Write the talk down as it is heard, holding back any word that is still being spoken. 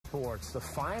sports. The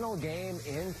final game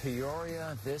in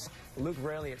Peoria. This Luke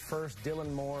Raley at first,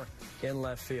 Dylan Moore in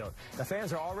left field. The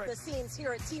fans are already... The scenes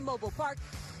here at T-Mobile Park.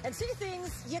 And see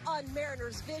things yet on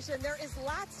Mariners Vision. There is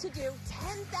lots to do.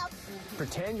 10,000.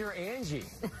 Pretend you're Angie.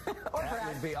 Or that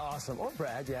Brad. would be awesome. Or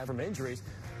Brad, yeah, from injuries.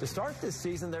 To start this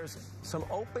season, there's some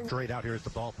open... Straight out here at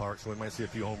the ballpark, so we might see a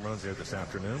few home runs here this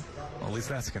afternoon. Well, at least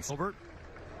that's against Gilbert.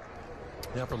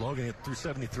 Now for Logan, hit through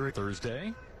 73.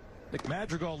 Thursday. Nick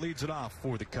Madrigal leads it off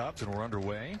for the Cubs, and we're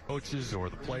underway. Coaches or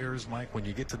the players, Mike, when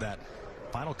you get to that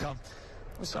final cup,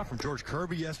 we saw from George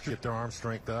Kirby yesterday. Get their arm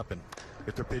strength up and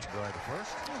get their pitch right at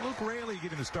first. Luke Raley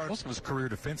getting to start most of his career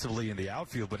defensively in the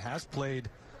outfield, but has played,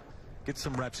 get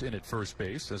some reps in at first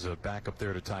base as a backup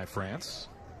there to Ty France.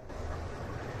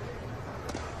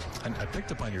 And I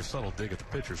picked up on your subtle dig at the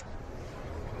pitchers.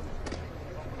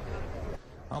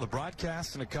 On the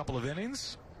broadcast in a couple of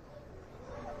innings.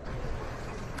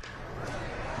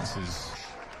 This is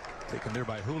taken there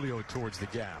by Julio towards the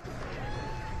gap.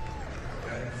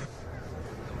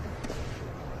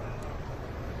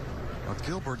 Now,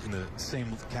 Gilbert in the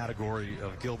same category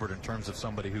of Gilbert in terms of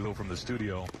somebody who from the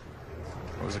studio.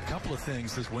 There was a couple of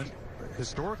things this went.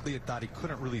 Historically, it thought he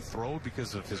couldn't really throw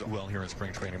because of his well here in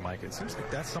spring training, Mike. It seems like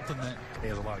that's something that he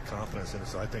has a lot of confidence in it,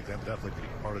 so I think that would definitely be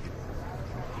part of the...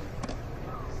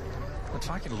 We're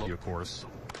talking to Logan, of course.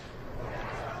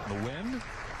 The win,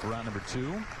 round number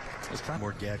 2. Let's try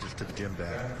more gadgets to the gym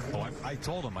bag. Oh, I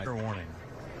told him, fair warning.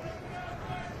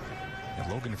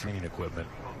 And Logan training equipment.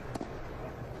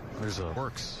 There's a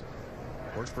works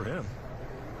for him.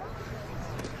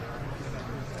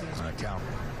 Count.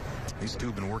 These two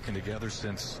have been working together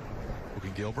since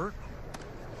Logan Gilbert.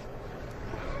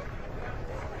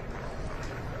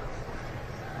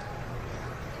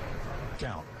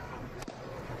 Count.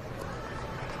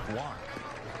 Walk.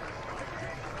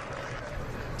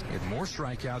 He had more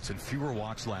strikeouts and fewer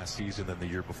walks last season than the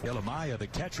year before. Yelamaya, the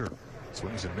catcher,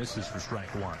 swings and misses for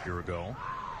strike 1 a year ago.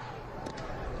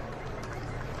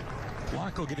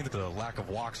 Blanco getting to the lack of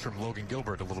walks from Logan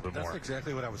Gilbert a little bit more. That's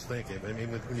exactly what I was thinking. I mean,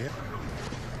 when you...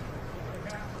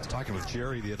 I was talking with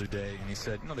Jerry the other day, and he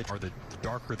said, you know, they are the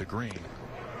darker the green.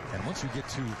 And once you get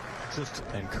to just,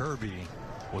 and Kirby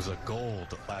was a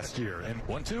gold last year. And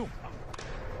 1-2.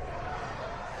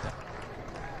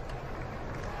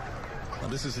 Now,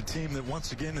 this is a team that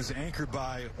once again is anchored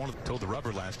by one of the told the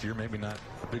rubber last year, maybe not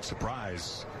a big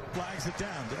surprise. Flags it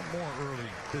down. A little more early,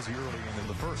 busy early into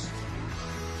the first.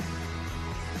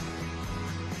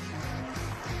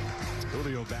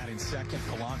 Julio batting second,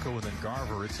 Polanco, and then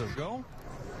Garver. It's a go.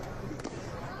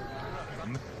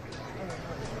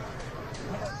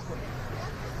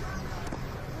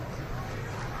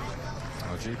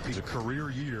 Well, JP's a career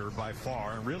year by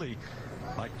far, and really,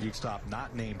 like you stop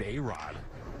not named A-Rod.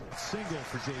 Single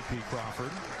for JP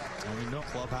Crawford. And we know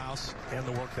clubhouse and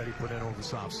the work that he put in over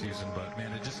this offseason, but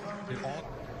man, it all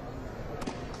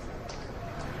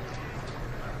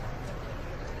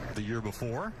the year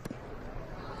before.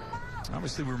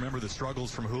 Obviously, we remember the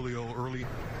struggles from Julio early.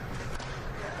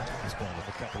 This ball with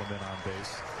a couple of men on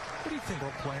base. What do you think,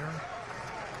 role player?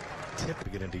 Tip to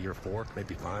get into year 4,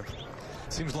 maybe 5.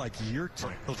 Seems like year 2.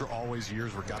 Those are always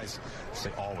years where guys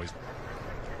say always.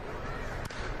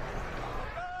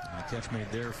 And the catch made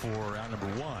there for round number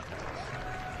 1.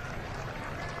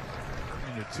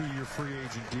 And a 2-year free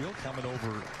agent deal coming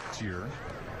over this year.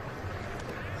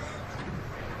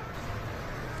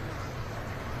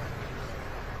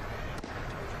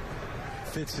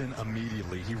 Fits in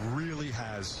immediately. He really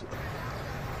has.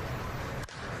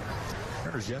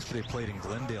 Mariners yesterday played in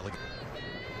Glendale.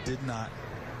 Did not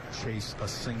chase a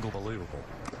single. Believable.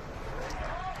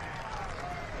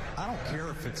 I don't care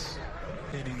if it's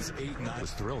innings 8 and 9. I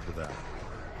was thrilled with that.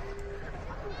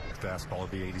 Fastball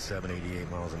would be 87, 88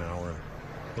 miles an hour.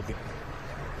 He'll be...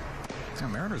 Now,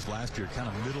 Mariners last year kind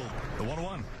of middle. The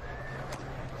 1-1.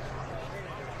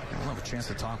 We'll have a chance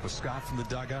to talk with Scott from the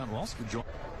dugout. We'll also join.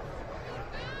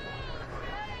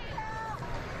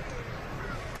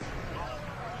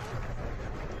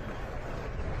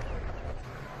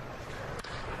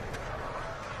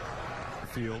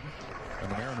 Field, and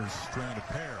the Mariners stranded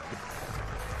pair.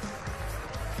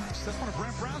 That's one of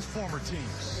Brent Brown's former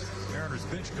teams. Mariners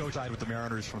bench coach tied with the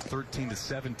Mariners from 13 to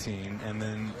 17, and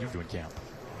then you doing camp.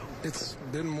 It's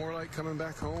been more like coming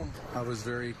back home. I was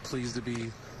very pleased to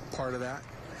be part of that.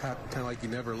 Kind of like you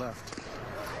never left.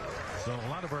 So a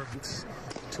lot of our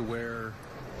to where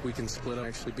we can split up,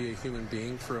 actually be a human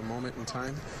being for a moment in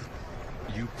time.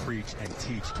 You preach and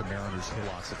teach to Mariners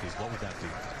philosophies. What would that be?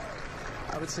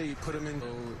 I would say you put them in, so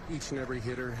each and every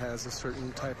hitter has a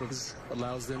certain type of,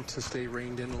 allows them to stay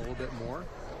reined in a little bit more,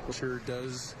 which sure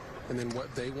does and then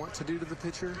what they want to do to the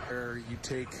pitcher, where you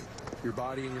take your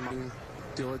body and your mind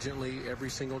diligently every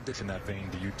single day. In that vein,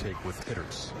 do you take with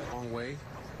hitters? Long way.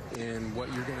 And what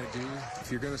you're going to do,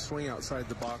 if you're going to swing outside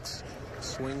the box,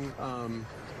 swing.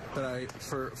 But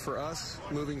for us,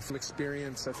 moving from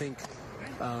experience, I think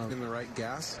in the right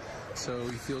gas. So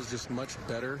he feels just much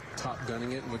better top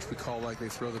gunning it, in which we call like they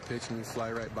throw the pitch and you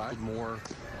fly right by. More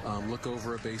look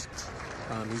over a base.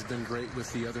 He's been great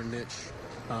with the other niche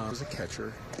as a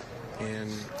catcher.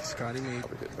 And Scotty may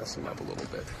mess him up a little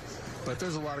bit. But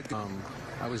there's a lot of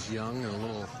I was young and a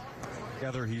little.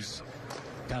 Together, he's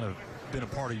kind of been a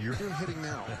part of your hitting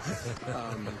now.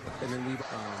 And then we've,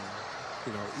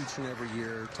 each and every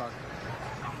year talk.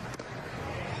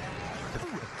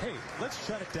 Hey, let's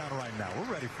shut it down right now.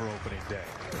 We're ready for opening day.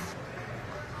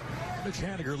 Mitch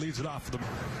Haniger leads it off for the.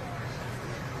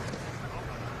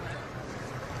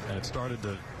 And it started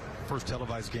the first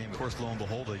televised game. Of course, lo and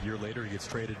behold, a year later, he gets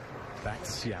traded back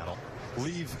to Seattle.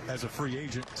 Leave as a free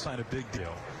agent, sign a big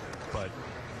deal. But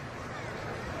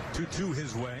 2-2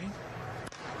 his way.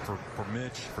 For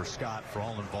Mitch, for Scott, for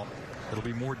all involved. It'll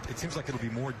be more. It seems like it'll be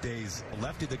more days. A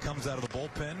lefty that comes out of the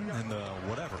bullpen and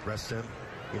whatever. Rest him.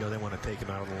 You know, they want to take him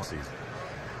out of the season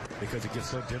because it gets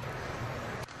so different.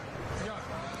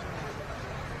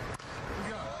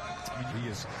 I mean,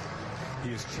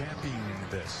 he is championing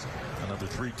this. Another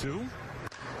 3-2. Oh,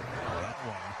 that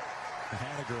one.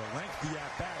 Haniger, a lengthy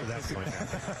at bat at that point.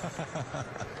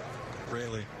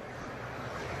 Really.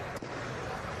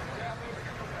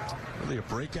 Really a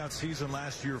breakout season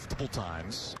last year a couple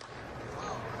times.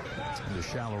 In the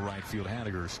shallow right field,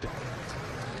 Haniger.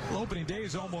 Well, opening day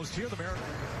is almost here. The Mariners.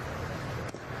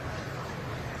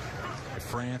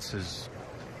 France has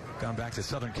gone back to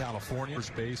Southern California.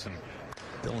 First base, and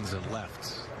Dillon's in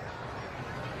left.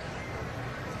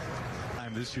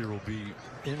 Time this year will be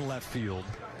in left field.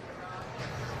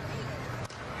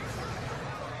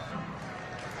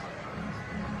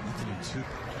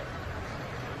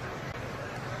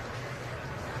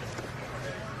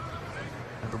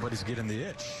 Everybody's getting the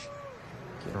itch.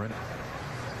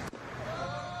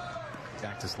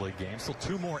 Cactus League game. Still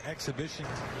 2 more exhibition.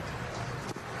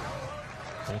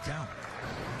 Full count.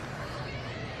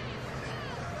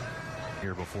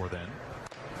 Here before then.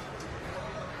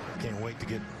 Can't wait to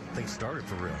get things started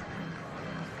for real.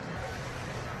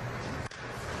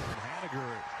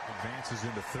 Haniger advances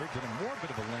into third, getting more bit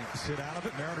of a length to sit out of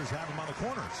it. Mariners have him on the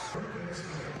corners.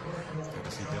 Good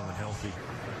to see Dillon healthy.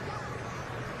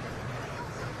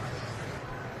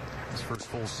 His first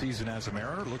full season as a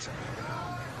Mariner. Looks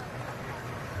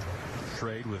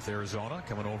trade with Arizona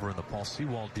coming over in the Paul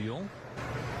Sewald deal.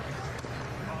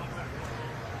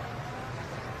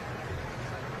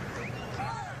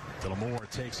 Moore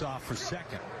takes off for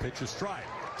second. Pitch a strike.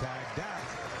 Tagged down.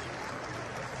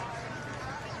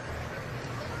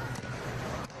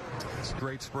 It's a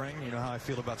great spring. You know how I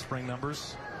feel about spring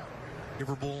numbers.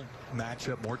 Favorable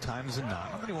matchup more times than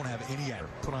not. Nobody won't have any error.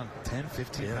 Put on 10,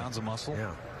 15 pounds of muscle.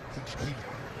 Yeah.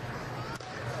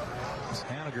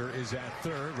 Haniger is at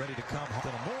third, ready to come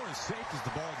home. Moore is safe as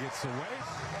the ball gets away.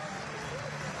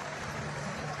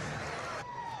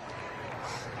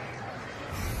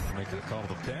 Making a call to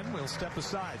the pen. We'll step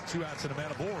aside. 2 outs and a man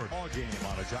aboard. Ball game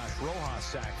on a Josh Rojas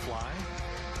sac fly.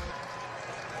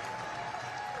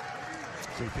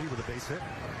 JP with a base hit.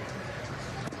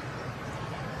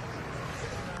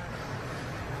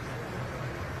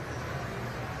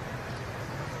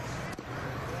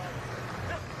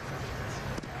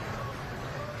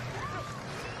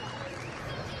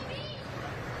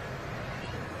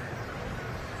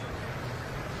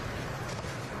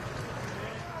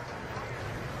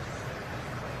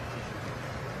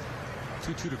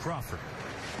 Two to Crawford.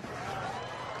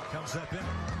 Comes up in.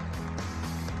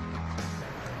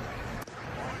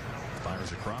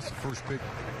 Fires across the first pitch.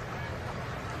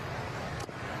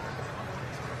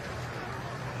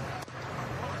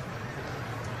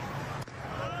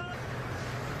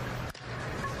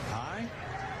 High.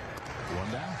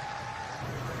 1 down.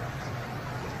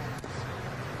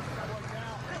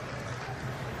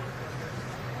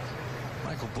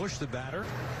 Michael Bush, the batter.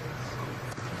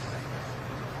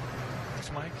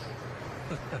 Mike.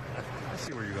 I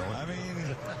see where you're going. I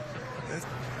mean,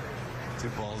 2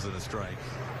 balls and a strike.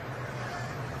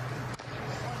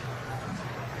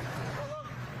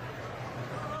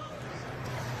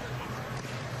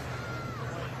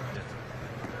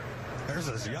 There's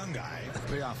this young guy.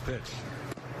 Payoff pitch.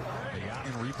 They got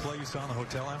in replays on the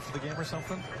hotel after the game or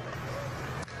something.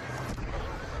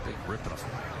 Big rip of.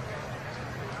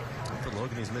 For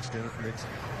Logan, he's mixed in. Oh,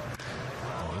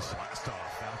 this blast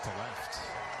off out to left.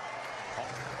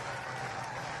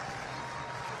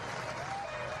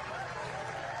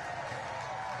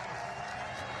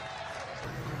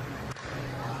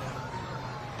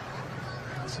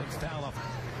 Some foul up.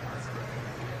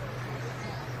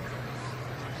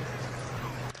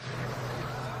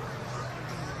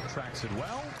 Tracks it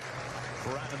well.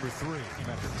 We're at number 3.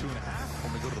 After 2.5.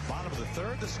 When we go to the bottom of the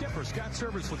third, the skipper, Scott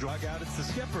Service, will drag out. It's the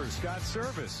skipper, Scott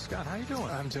Service. Scott, how you doing?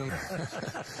 I'm doing.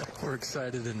 We're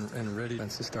excited and ready.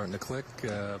 It's starting to click.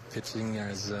 Pitching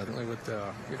is with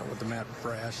the Matt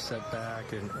Brash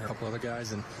setback and a couple other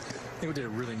guys, and I think we did a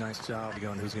really nice job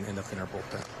going who's going to end up in our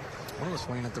bullpen. One of us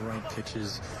swinging at the right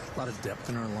pitches. A lot of depth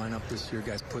in our lineup this year.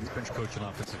 Guys putting bench coach and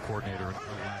offensive coordinator in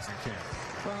last camp.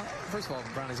 Well, first of all,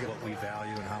 Brownie's got what we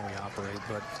value and how we operate,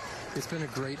 but it's been a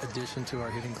great addition to our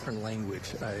hitting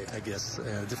language, I guess.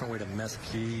 A different way to mess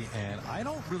key, and I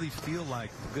don't really feel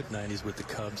like good 90s with the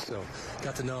Cubs, so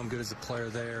got to know him good as a player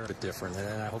there, but different,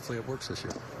 and hopefully it works this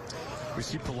year. We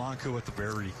see Polanco at the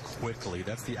very quickly.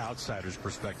 That's the outsider's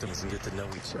perspective. And get to know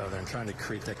each other and trying to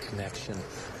create that connection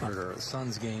under a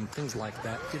Suns game, things like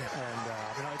that. And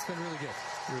it's been really good,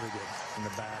 really good. And the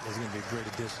bat is going to be a great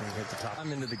addition at the top.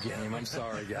 I'm into the game. I'm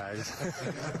sorry, guys.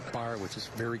 Bar, which is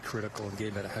very critical, and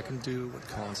Gabe had a heck and do what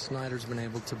Colin Snyder's been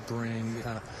able to bring,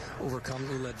 kind of overcome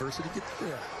the adversity.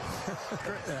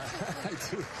 I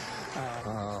do.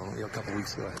 A couple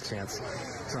weeks ago, I had a chance.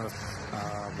 Son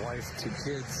of wife, 2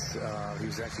 kids. He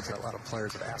was actually got a lot of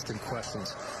players that asked him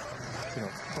questions.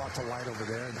 Brought to light over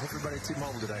there. And hope everybody at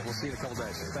T-Mobile today. We'll see you in a couple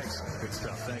days. Thanks. Good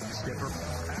stuff. Thank you, Skipper.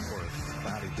 For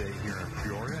Batty Day here in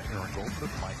Peoria, here in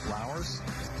Goldwood. Mike Flowers.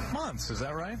 Months, is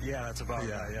that right? Yeah, that's about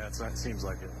it seems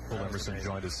like it. Will Emerson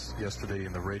joined us yesterday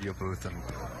in the radio booth and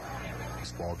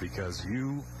baseball because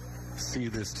you see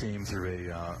this team through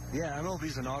a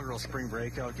MLB's inaugural spring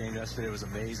breakout game yesterday was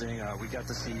amazing. We got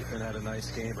to see Ethan had a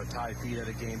nice game, but Ty Pete had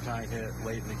a game-tying hit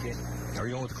late in the game. Are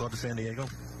you going with the club to San Diego?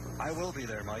 I will be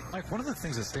there, Mike. Mike, one of the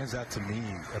things that stands out to me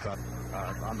about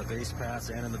on the base paths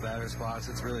and in the batter's box,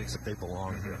 it's really they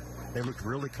belong here. They looked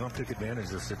really took advantage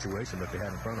of the situation that they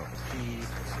had in front of them.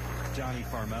 Johnny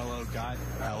Farmello got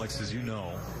Alex, as you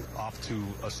know, off to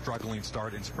a struggling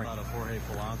start in spring. Out of Jorge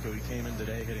Polanco, he came in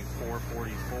today hitting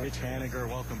 .444. Mitch Haniger,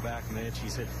 welcome back, Mitch.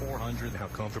 He's hit .400. How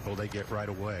comfortable they get right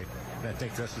away. And I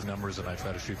think that's his numbers, and I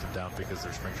try to shoot them down because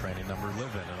their spring training number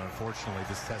live in. And unfortunately,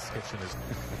 this test kitchen is.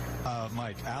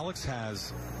 Mike, Alex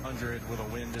has 100 with a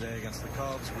win today against the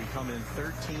Cubs. We come in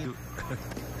 13.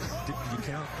 Did you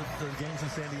count the games in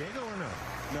San Diego or no?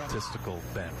 No. Statistical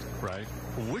bent, right?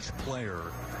 Which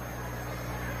player?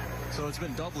 So it's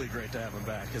been doubly great to have him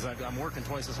back because I'm working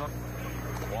twice as hard.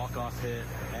 Walk-off hit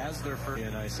as their first.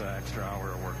 A nice extra hour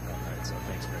of work that night. So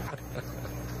thanks,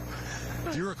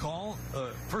 man. Do you recall?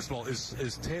 First of all,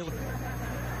 is Taylor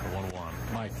 1-1?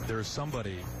 Mike, there's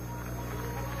somebody.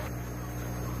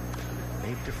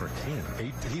 8 different teams.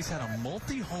 He's had a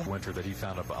multi-home winter that he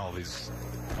found up all these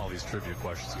trivia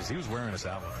questions because he was wearing us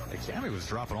out. Cammy was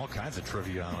dropping all kinds of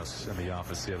trivia on us in the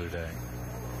office the other day.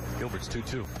 Gilbert's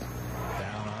 2-2.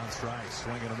 Down on strike,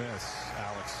 swing and a miss.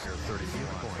 Alex, your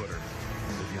 30-footer,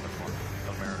 the uniform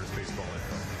of Mariners baseball.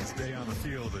 Stay on the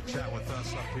field to chat with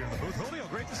us up here in the booth. Julio,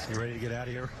 great to see you. You ready to get out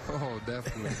of here? Oh,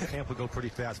 definitely. Camp would go pretty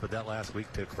fast, but that last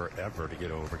week took forever to get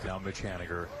over. Now Mitch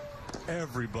Haniger.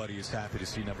 Everybody is happy to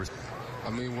see numbers. I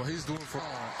mean, what he's doing for...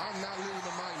 I'm not leaving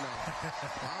the mic now.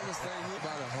 I understand he's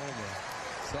about a homer.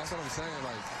 So that's what I'm saying.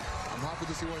 Like, I'm happy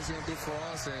to see what he's going to do for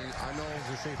us. And I know... Is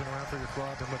there shaping around for your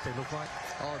club and what they look like?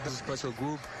 Oh, this special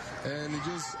group. And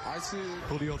I see...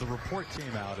 Julio, the report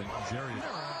came out, and Jerry...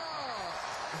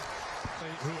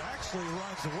 Who actually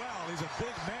runs well. He's a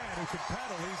big man who can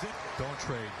pedal. He's in. Don't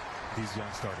trade these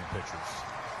young starting pitchers.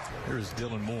 Here's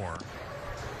Dylan Moore.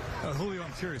 Julio,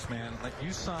 I'm curious, man. Like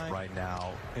you signed right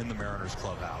now in the Mariners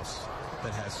clubhouse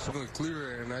that has so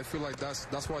clear, and I feel like that's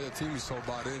why the team is so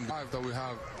bought in. The life that we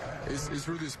have is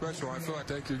really special. I feel like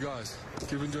thank you guys.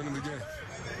 Keep enjoying the game.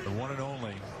 The one and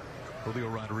only Julio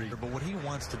Rodriguez. But what he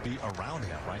wants to be around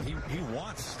him, right? He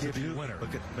wants to be a winner.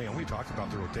 Look at man. We talked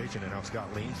about the rotation and how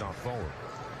Scott leans on forward.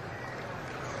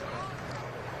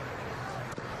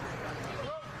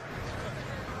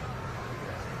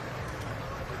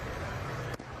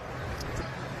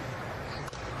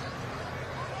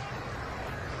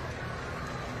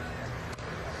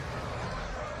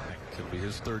 It'll be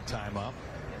his third time up.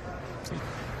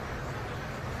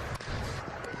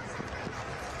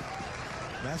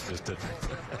 That's just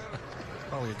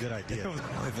Probably a good idea. The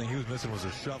only thing he was missing was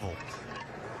a shovel.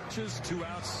 Just 2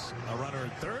 outs, a runner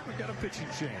at third. We got a pitching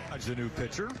change. That's the new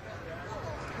pitcher.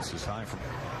 This is high from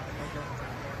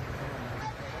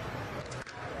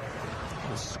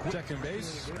second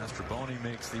base. Mastroboni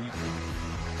makes the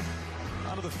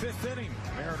out of the 5th inning.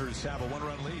 Mariners have a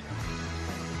 1-run lead.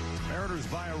 Mariners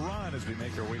by a run as we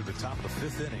make our way to the top of the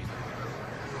 5th inning.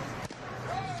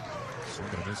 Swing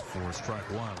and a miss for strike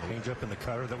one. Change up in the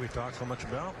cutter that we've talked so much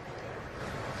about.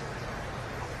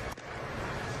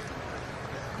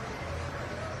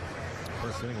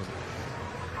 First inning was.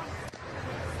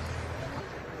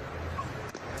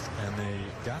 And they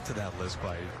got to that list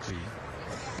by G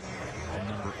and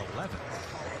number 11.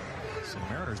 So the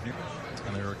Mariners knew.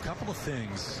 And there are a couple of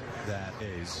things that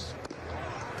is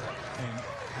and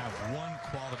have one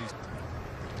quality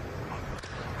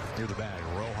near the bag.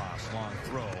 Rojas, long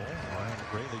throw. Ryan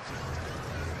Rayleigh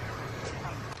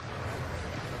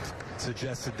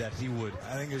suggested that he would.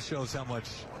 I think it shows how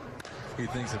much he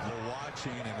thinks of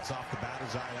watching, and it's off the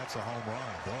batter's eye. That's a home run.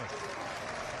 Boy.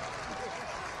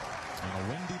 On a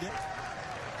windy day.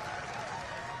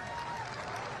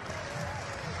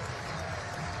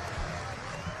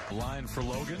 Line for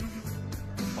Logan.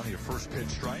 Plenty of first pitch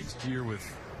strikes here with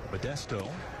Modesto.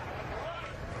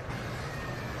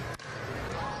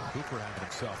 Cooper having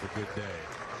himself a good day.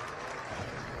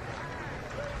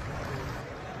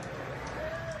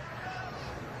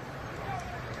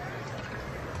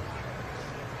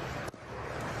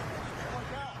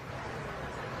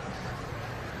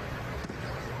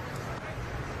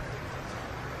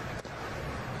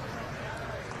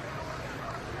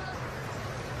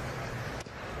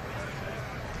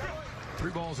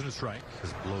 Three balls and a strike.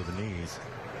 Just below the knees.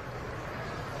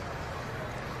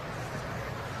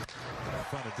 In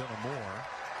front of Dylan Moore.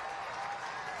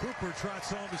 Cooper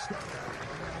trots on to score.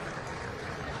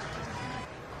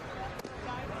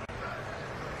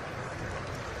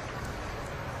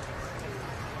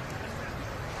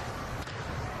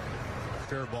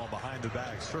 Fair ball behind the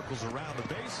bag, circles around the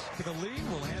base. To the lead,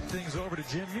 we'll hand things over to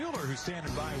Jim Mueller, who's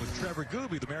standing by with Trevor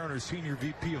Gooby, the Mariners senior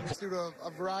VP of. Due to a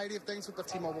variety of things with the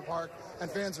T-Mobile Park,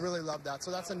 and fans really love that.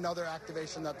 So that's another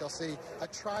activation that they'll see. A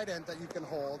trident that you can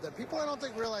hold, and people I don't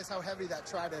think realize how heavy that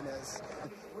trident is.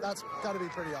 That's got to be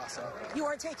pretty awesome. You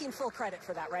are taking full credit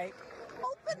for that, right?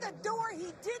 Open the door.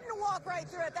 He didn't walk right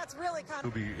through it. That's really kind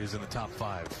of. Gooby is in the top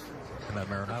 5 in that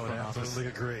Mariners. I would absolutely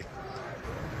agree.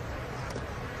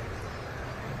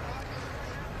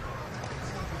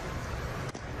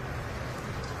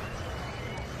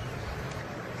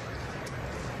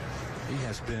 He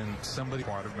has been somebody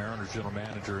part of Mariners general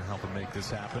manager helping make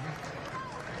this happen.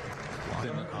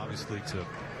 Then obviously to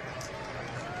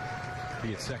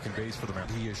be at second base for the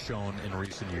Mariners. He has shown in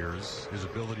recent years his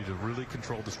ability to really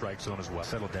control the strike zone as well.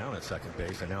 Settled down at second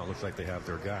base, and now it looks like they have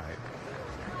their guy.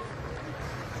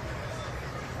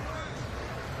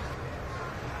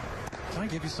 Can I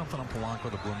give you something on Polanco,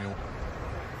 the Blue Mule?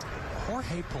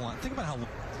 Jorge Polanco, think about how,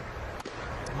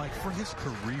 Mike, for his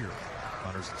career,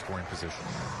 runners in scoring position.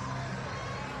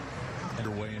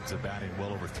 Underway into batting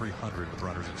well over 300 with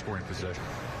runners in scoring position.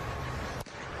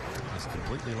 He's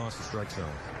completely lost the strike zone.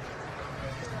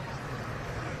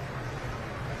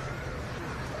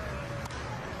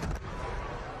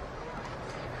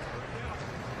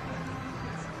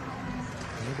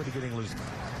 Nobody getting loose.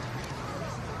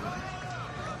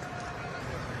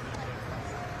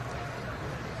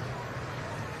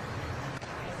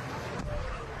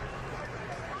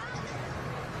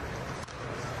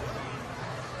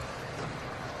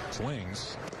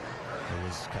 Swings. It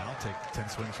was Cal take 10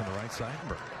 swings from the right side.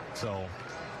 So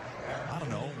I don't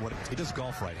know what he does.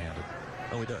 Golf right-handed.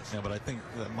 Oh, he does. Yeah, but I think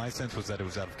that my sense was that it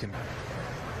was out of.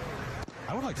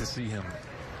 I would like to see him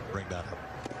bring that up.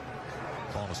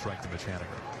 Ball and a strike to Mitch Haniger.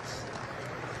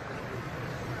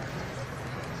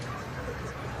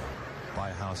 Buy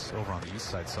a house over on the east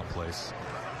side someplace.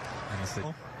 And it's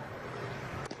the.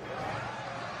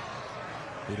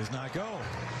 It does not go.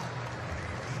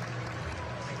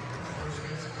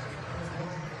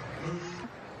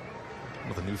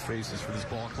 With the new faces for this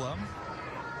ball club.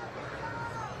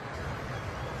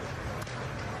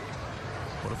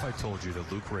 What if I told you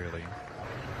that Luke Rayleigh,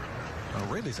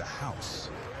 Rayleigh's a house,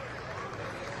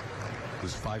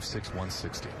 who's 5'6",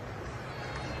 160.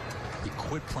 He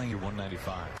quit playing at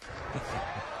 195.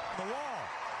 The wall.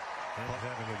 And he's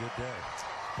having a good day.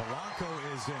 Polanco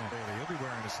is in. He'll be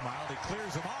wearing a smile. He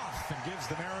clears him off and gives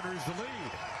the Mariners the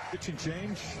lead. Pitching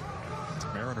change.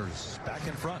 Mariners back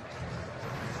in front.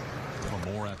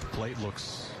 Dylan Moore at the plate,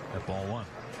 looks at ball one.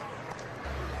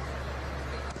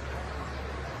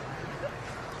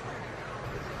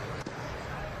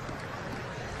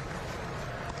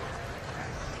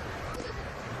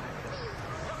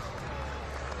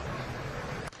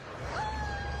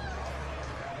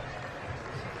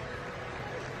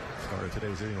 Started today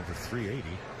was hitting over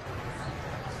 380.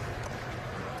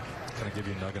 Can I give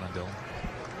you a nugget on Dylan?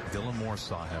 Dylan Moore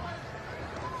saw him.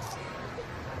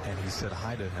 And he said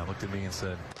hi to him, looked at me and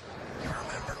said, "You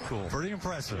remember?" Cool. Pretty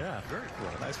impressive. Yeah, very cool.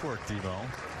 Nice work, Demo.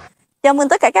 Chào mừng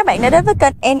tất cả các bạn đã đến với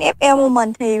kênh NFL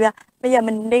Moment. Thì bây giờ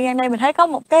mình đi ngang đây mình thấy có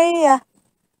một cái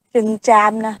rừng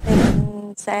tràm nè, thì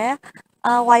mình sẽ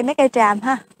quay mấy cây tràm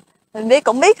ha. Mình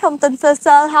cũng biết thông tin sơ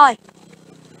sơ thôi.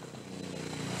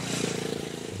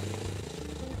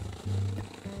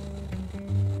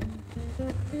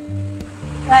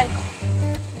 Đây,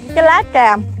 những cái lá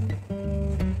tràm.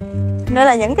 Đây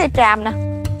là những cây tràm nè,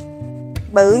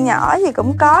 bự nhỏ gì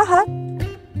cũng có hết,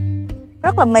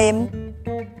 rất là mềm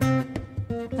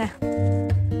nè.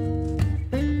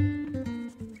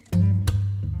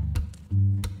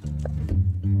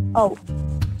 Ồ,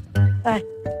 đây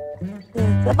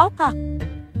sẽ bóc ha.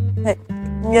 Thì,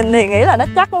 nhìn thì nghĩ là nó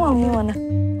chắc đúng không, nhưng mà nè,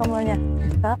 không đâu nha.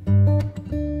 Đó,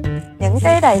 những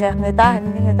cái này là người ta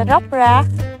róc ra,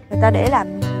 người ta để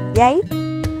làm giấy,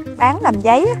 bán làm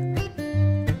giấy á.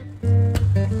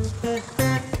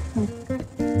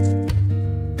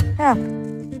 Thấy không?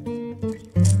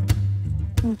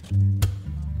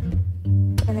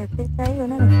 Đây là cái giấy của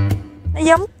nó nè. Nó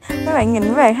giống, các bạn nhìn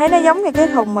các bạn thấy nó giống như cái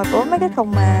thùng mà của mấy cái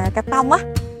thùng mà cà tông á.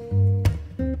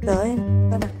 Rồi,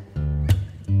 coi nè.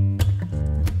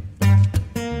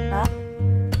 Đó.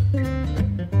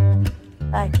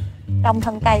 Đây, trong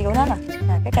thân cây của nó nè.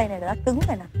 Cái cây này là nó cứng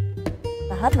này nè.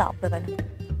 Là hết lọt rồi vậy nè.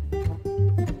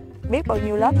 Biết bao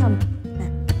nhiêu lớp không? Nè.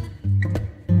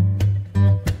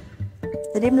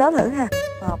 Thì đếm lớp thử ha.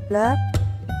 1 lớp.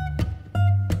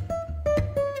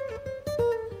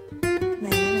 Này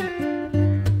nè.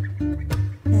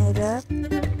 2 lớp.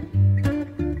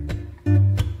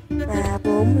 3,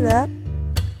 4 lớp.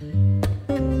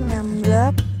 5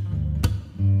 lớp.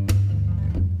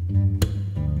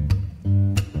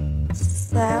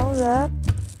 6 lớp.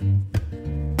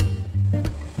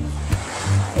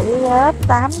 7 lớp,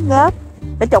 8 lớp.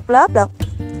 Phải chục lớp được.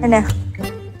 Đây nè.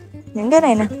 Những cái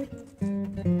này nè.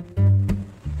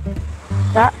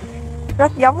 Đó,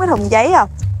 rất giống cái thùng giấy không?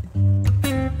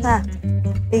 Nè,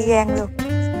 y gan luôn.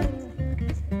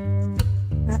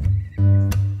 Đó.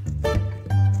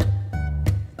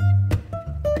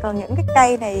 Còn những cái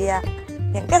cây này,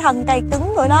 những cái thân cây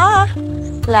cứng của nó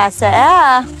là sẽ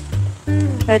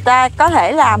người ta có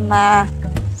thể làm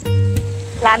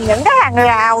những cái hàng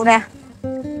rào nè,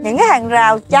 những cái hàng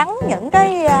rào chắn, những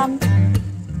cái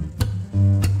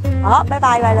máy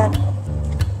bay bay lên.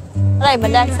 Ở đây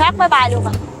mình đang sát máy bay luôn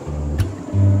mà.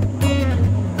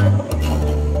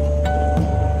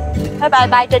 Máy bay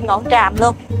bay trên ngọn tràm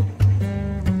luôn.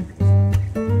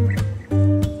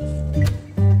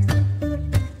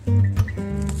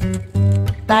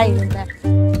 Đây nè.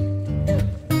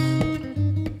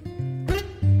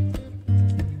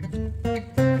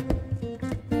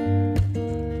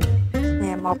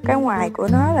 Nè, một cái ngoài của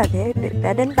nó là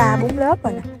đã đến 3-4 lớp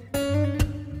rồi nè.